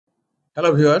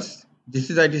Hello viewers, this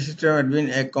is IT System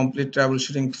Admin, a complete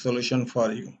troubleshooting solution for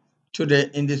you. Today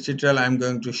in this tutorial I am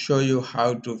going to show you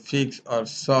how to fix or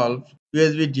solve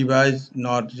USB device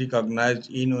not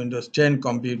recognized in Windows 10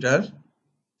 computer.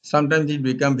 Sometimes it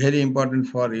becomes very important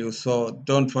for you, so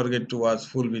don't forget to watch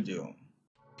full video.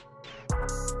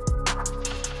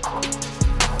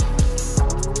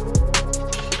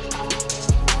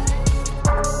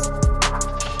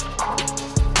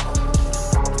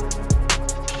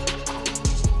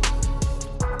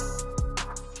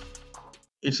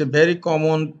 It's a very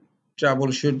common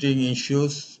troubleshooting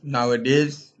issues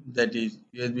nowadays, that is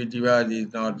USB device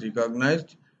is not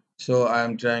recognized. So I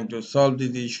am trying to solve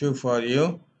this issue for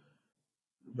you.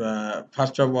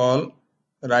 First of all,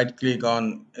 right click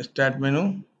on Start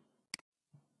menu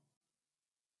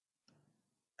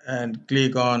and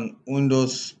click on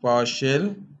Windows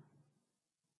PowerShell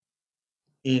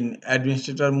in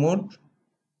administrator mode.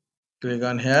 Click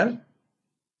on here.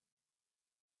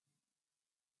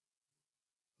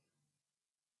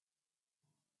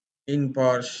 In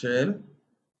PowerShell,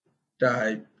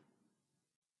 type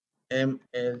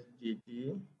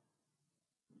msdt.exe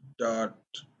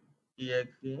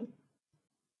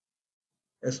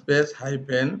space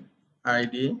hyphen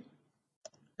id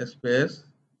space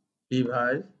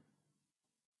device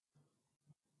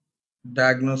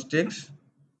diagnostics.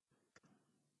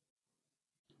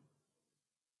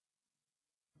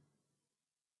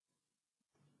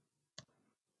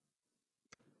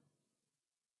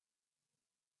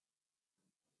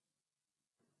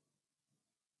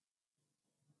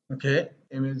 Okay,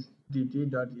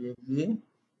 msdt.exe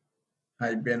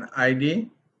hyphen id,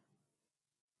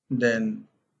 then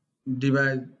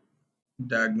device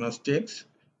diagnostics,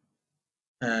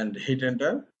 and hit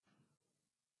enter.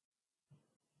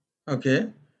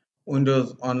 Okay,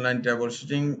 Windows Online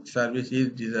Troubleshooting Service is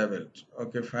disabled.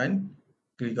 Okay, fine.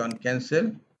 Click on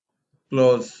cancel.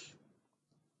 Close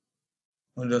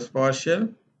Windows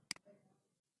PowerShell.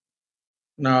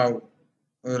 Now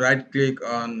right click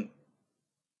on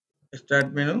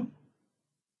Start menu.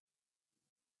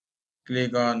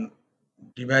 Click on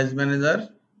Device Manager.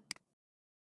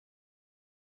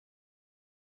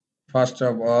 First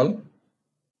of all,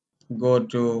 go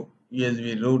to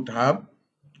USB root hub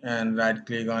and right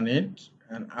click on it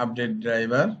and update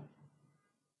driver.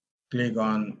 Click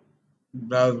on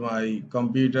browse my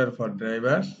computer for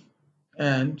drivers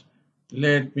and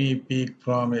let me pick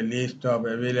from a list of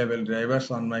available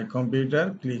drivers on my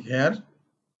computer. Click here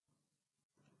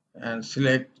and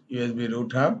select USB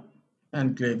root hub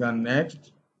and click on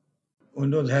next.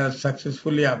 Windows has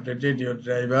successfully updated your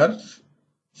drivers,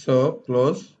 so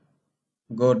close.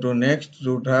 Go to next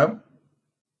root hub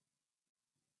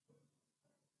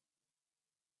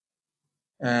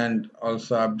and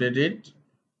also update it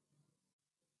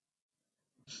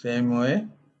same way.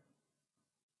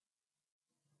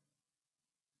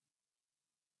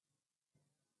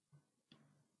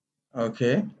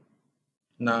 Okay,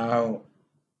 now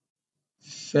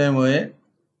same way,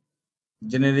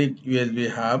 generic USB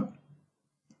hub,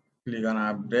 click on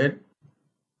update,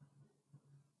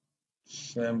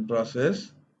 same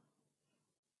process.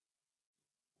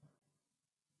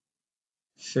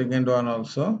 Second one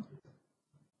also.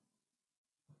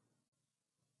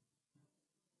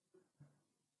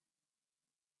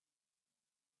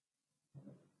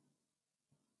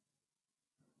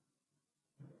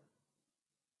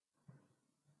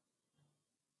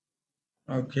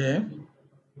 Okay,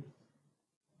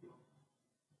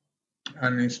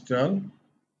 uninstall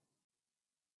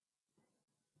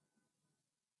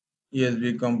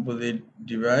USB composite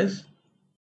device,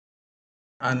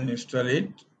 uninstall it,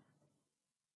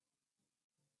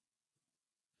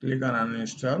 click on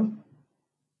uninstall.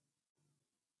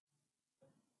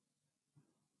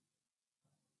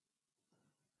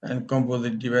 And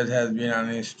composite device has been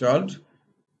uninstalled.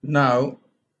 Now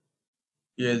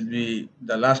USB,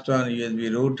 the last one,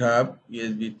 USB root hub,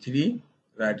 USB 3,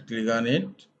 right click on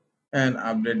it and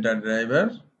update the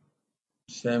driver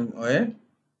same way.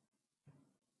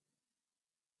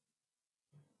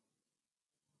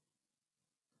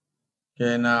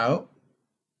 Okay, now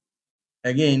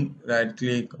again right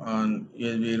click on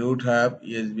USB root hub,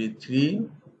 USB 3,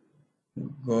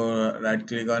 go right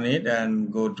click on it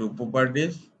and go to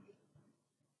properties,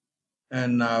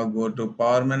 and now go to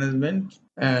power management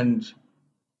and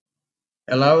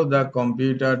allow the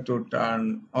computer to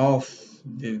turn off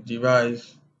the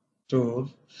device to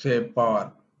save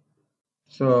power.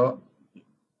 So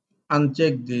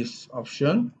uncheck this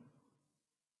option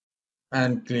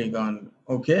and click on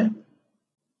OK.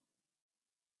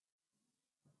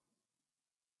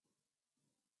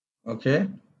 Okay.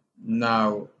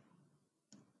 Now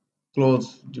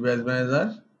close device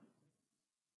manager.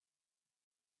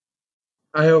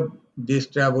 I hope this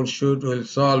troubleshoot will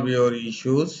solve your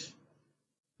issues,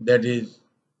 that is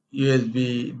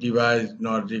USB device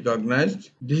not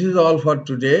recognized. This is all for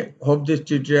today. Hope this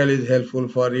tutorial is helpful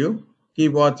for you.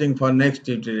 Keep watching for next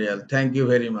tutorial. Thank you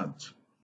very much.